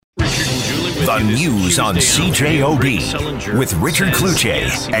The news on CJOB with Richard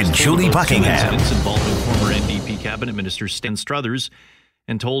Kluche and Julie Buckingham. Involving former NDP cabinet minister Stan Struthers,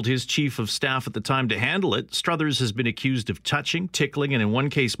 and told his chief of staff at the time to handle it. Struthers has been accused of touching, tickling, and in one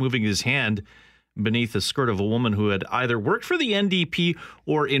case moving his hand beneath the skirt of a woman who had either worked for the NDP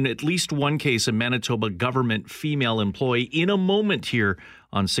or in at least one case a Manitoba government female employee. In a moment here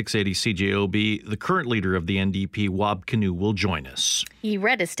on 680 CJOB, the current leader of the NDP, Wab Kinew, will join us. He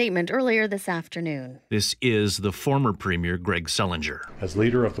read a statement earlier this afternoon. This is the former Premier, Greg Selinger. As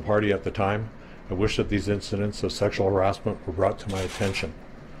leader of the party at the time, I wish that these incidents of sexual harassment were brought to my attention.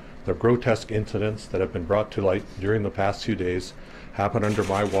 The grotesque incidents that have been brought to light during the past few days happened under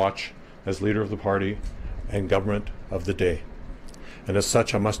my watch as leader of the party and government of the day. And as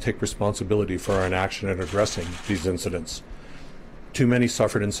such, I must take responsibility for our inaction in addressing these incidents. Too many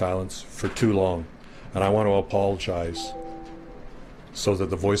suffered in silence for too long, and I want to apologize so that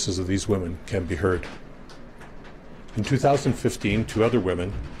the voices of these women can be heard. In 2015, two other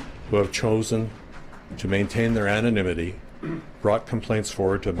women who have chosen to maintain their anonymity brought complaints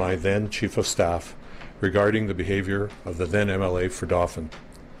forward to my then Chief of Staff regarding the behavior of the then MLA for Dauphin.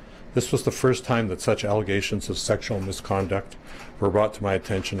 This was the first time that such allegations of sexual misconduct were brought to my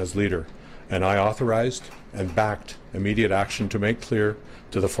attention as leader, and I authorized and backed immediate action to make clear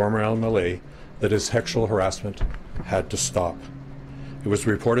to the former MLA that his sexual harassment had to stop. It was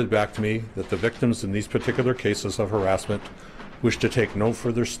reported back to me that the victims in these particular cases of harassment wished to take no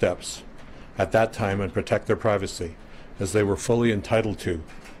further steps at that time and protect their privacy, as they were fully entitled to,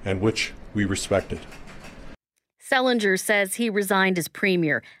 and which we respected. Selinger says he resigned as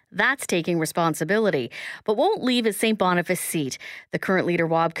Premier. That's taking responsibility, but won't leave his St. Boniface seat. The current leader,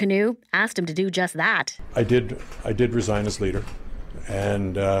 Wab Kinew, asked him to do just that. I did resign as leader,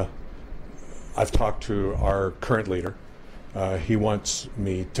 and I've talked to our current leader. He wants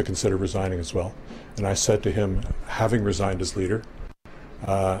me to consider resigning as well. And I said to him, having resigned as leader,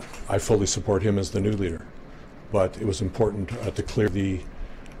 I fully support him as the new leader. But it was important to clear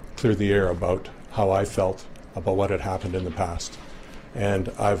the air about how I felt about what had happened in the past. And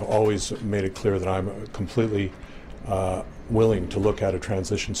I've always made it clear that I'm completely willing to look at a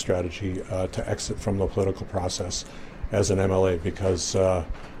transition strategy to exit from the political process as an MLA, because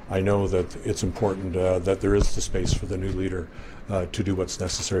I know that it's important that there is the space for the new leader to do what's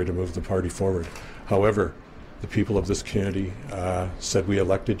necessary to move the party forward. However, the people of this community said, we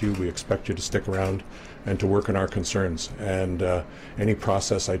elected you, we expect you to stick around and to work on our concerns. And any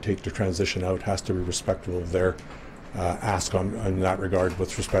process I take to transition out has to be respectful of their ask in that regard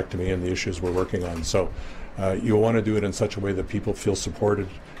with respect to me and the issues we're working on. So you want to do it in such a way that people feel supported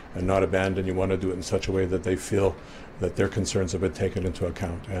and not abandoned. You want to do it in such a way that they feel that their concerns have been taken into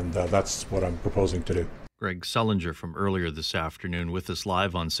account. And that's what I'm proposing to do. Greg Selinger from earlier this afternoon with us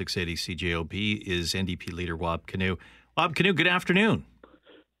live on 680 CJOB is NDP leader Wab Kinew. Wab Kinew, good afternoon.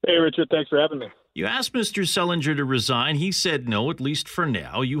 Hey, Richard. Thanks for having me. You asked Mr. Selinger to resign. He said no, at least for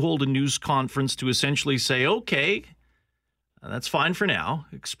now. You hold a news conference to essentially say, okay, that's fine for now.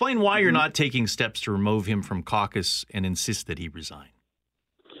 Explain why you're not taking steps to remove him from caucus and insist that he resign.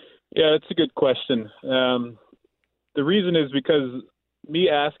 Yeah, that's a good question. The reason is because me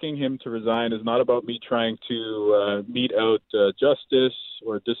asking him to resign is not about me trying to mete out justice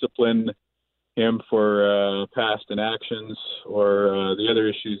or discipline him for past inactions or the other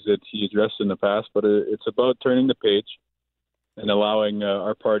issues that he addressed in the past, but it's about turning the page and allowing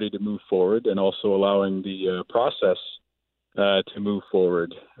our party to move forward, and also allowing the process to move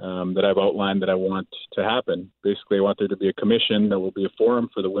forward that I've outlined that I want to happen. Basically, I want there to be a commission that will be a forum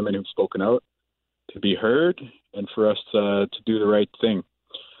for the women who've spoken out to be heard and for us to do the right thing.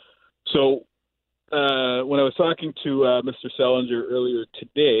 So when I was talking to Mr. Selinger earlier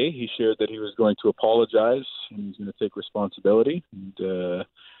today, he shared that he was going to apologize and he was going to take responsibility. And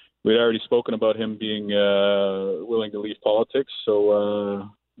we'd already spoken about him being willing to leave politics. So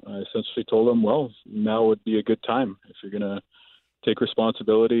I essentially told him, well, now would be a good time if you're going to take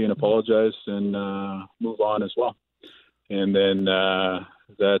responsibility and apologize and move on as well. And then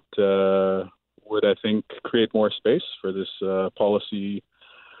that would, I think, create more space for this policy,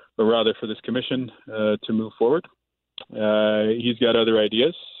 or rather for this commission to move forward. He's got other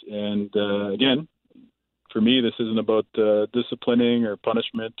ideas. And again, for me, this isn't about disciplining or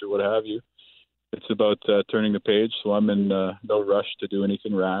punishment or what have you. It's about turning the page. So I'm in no rush to do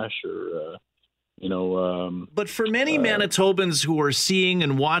anything rash or But for many Manitobans who are seeing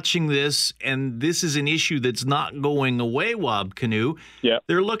and watching this, and this is an issue that's not going away, Wab Kinew,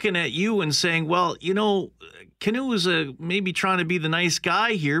 they're looking at you and saying, well, Kinew is maybe trying to be the nice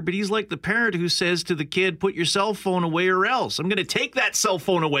guy here, but he's like the parent who says to the kid, put your cell phone away or else. I'm going to take that cell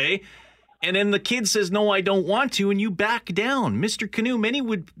phone away And then the kid says, no, I don't want to, and you back down. Mr. Kinew, many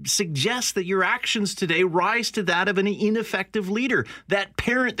would suggest that your actions today rise to that of an ineffective leader. That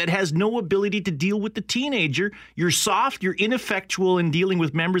parent that has no ability to deal with the teenager. You're soft, you're ineffectual in dealing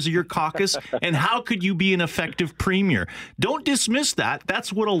with members of your caucus, and how could you be an effective premier? Don't dismiss that.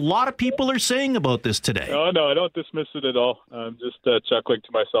 That's what a lot of people are saying about this today. Oh, no, I don't dismiss it at all. I'm just chuckling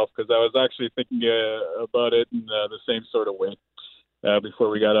to myself because I was actually thinking about it in the same sort of way. Before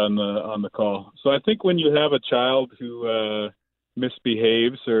we got on the call. So I think when you have a child who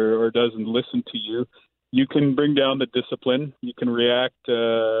misbehaves or doesn't listen to you, you can bring down the discipline. You can react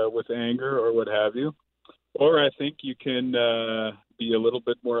with anger or what have you. Or I think you can be a little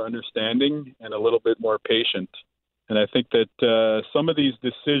bit more understanding and a little bit more patient. And I think that some of these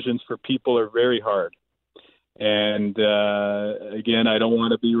decisions for people are very hard. And again, I don't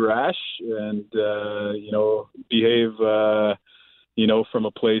want to be rash and, behave from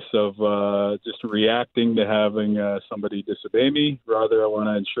a place of just reacting to having somebody disobey me. Rather, I want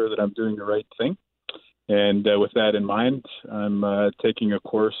to ensure that I'm doing the right thing. And with that in mind, I'm taking a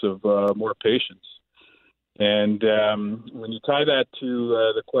course of more patience. And when you tie that to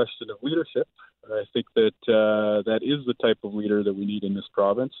the question of leadership, I think that that is the type of leader that we need in this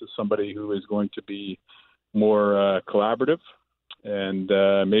province, is somebody who is going to be more collaborative and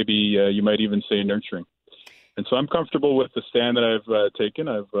maybe you might even say nurturing. And so I'm comfortable with the stand that I've taken.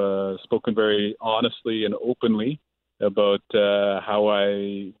 I've spoken very honestly and openly about how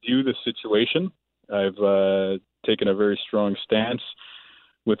I view the situation. I've taken a very strong stance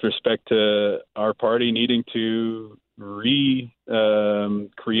with respect to our party needing to create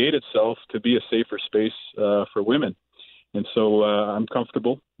itself to be a safer space for women. And so I'm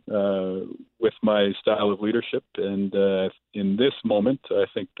comfortable with my style of leadership. And in this moment, I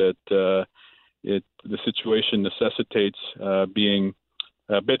think that the situation necessitates being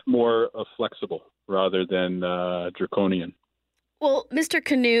a bit more flexible rather than draconian. Well, Mr.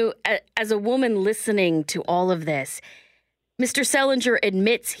 Kinew, as a woman listening to all of this, Mr. Selinger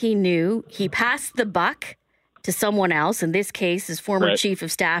admits he knew. He passed the buck to someone else, in this case, his former Chief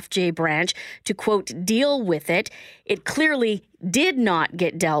of Staff, Jay Branch, to, quote, deal with it. It clearly did not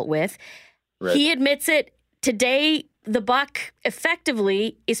get dealt with. Right. He admits it. Today, the buck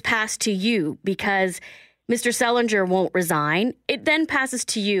effectively is passed to you because Mr. Selinger won't resign. It then passes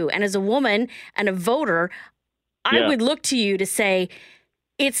to you. And as a woman and a voter, I would look to you to say,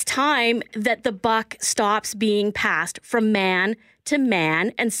 it's time that the buck stops being passed from man to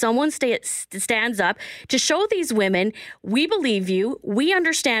man and someone stands up to show these women, we believe you, we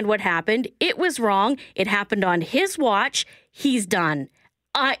understand what happened, it was wrong, it happened on his watch, he's done.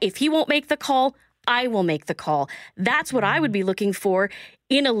 If he won't make the call, I will make the call. That's what I would be looking for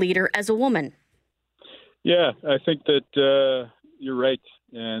in a leader as a woman. Yeah, I think that you're right.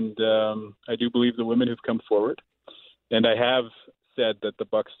 And I do believe the women who've come forward. And I have said that the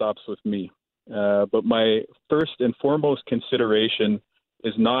buck stops with me. But my first and foremost consideration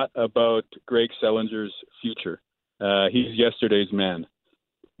is not about Greg Selinger's future. He's yesterday's man.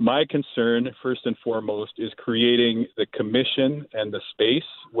 My concern, first and foremost, is creating the commission and the space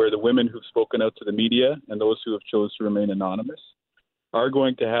where the women who've spoken out to the media and those who have chosen to remain anonymous are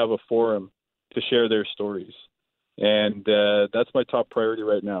going to have a forum to share their stories. And that's my top priority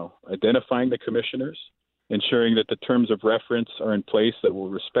right now, identifying the commissioners, ensuring that the terms of reference are in place that will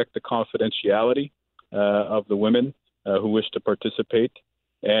respect the confidentiality of the women who wish to participate,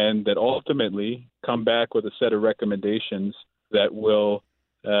 and that ultimately come back with a set of recommendations that will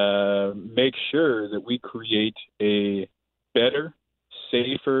make sure that we create a better,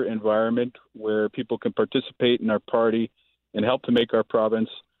 safer environment where people can participate in our party and help to make our province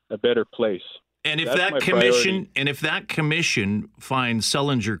a better place. And if that commission finds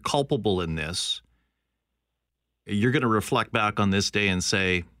Selinger culpable in this, you're going to reflect back on this day and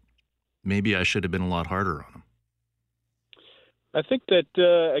say, maybe I should have been a lot harder on him. I think that,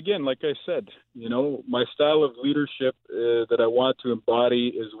 again, like I said, my style of leadership that I want to embody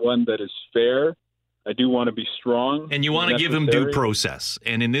is one that is fair. I do want to be strong. And you want to give him due process.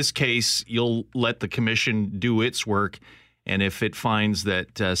 And in this case, you'll let the commission do its work. And if it finds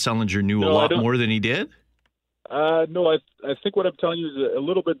that Selinger knew a lot more than he did? No, I think what I'm telling you is a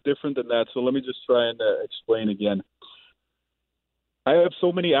little bit different than that. So let me just try and explain again. I have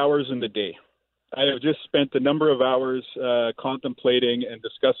so many hours in the day. I have just spent a number of hours contemplating and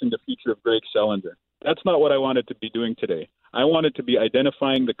discussing the future of Greg Selinger. That's not what I wanted to be doing today. I wanted to be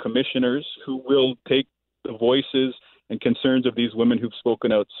identifying the commissioners who will take the voices and concerns of these women who've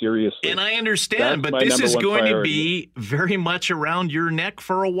spoken out seriously. And I understand, but this is going to be very much around your neck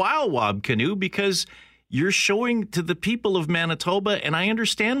for a while, Kinew, because you're showing to the people of Manitoba, and I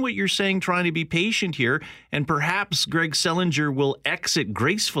understand what you're saying, trying to be patient here, and perhaps Greg Selinger will exit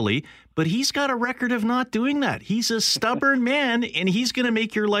gracefully, but he's got a record of not doing that. He's a stubborn man, and he's going to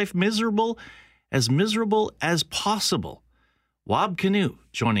make your life miserable as possible. Wab Kinew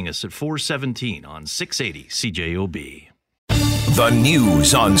joining us at 4:17 on 680 CJOB. The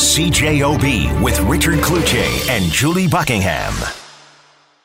news on CJOB with Richard Cloutier and Julie Buckingham.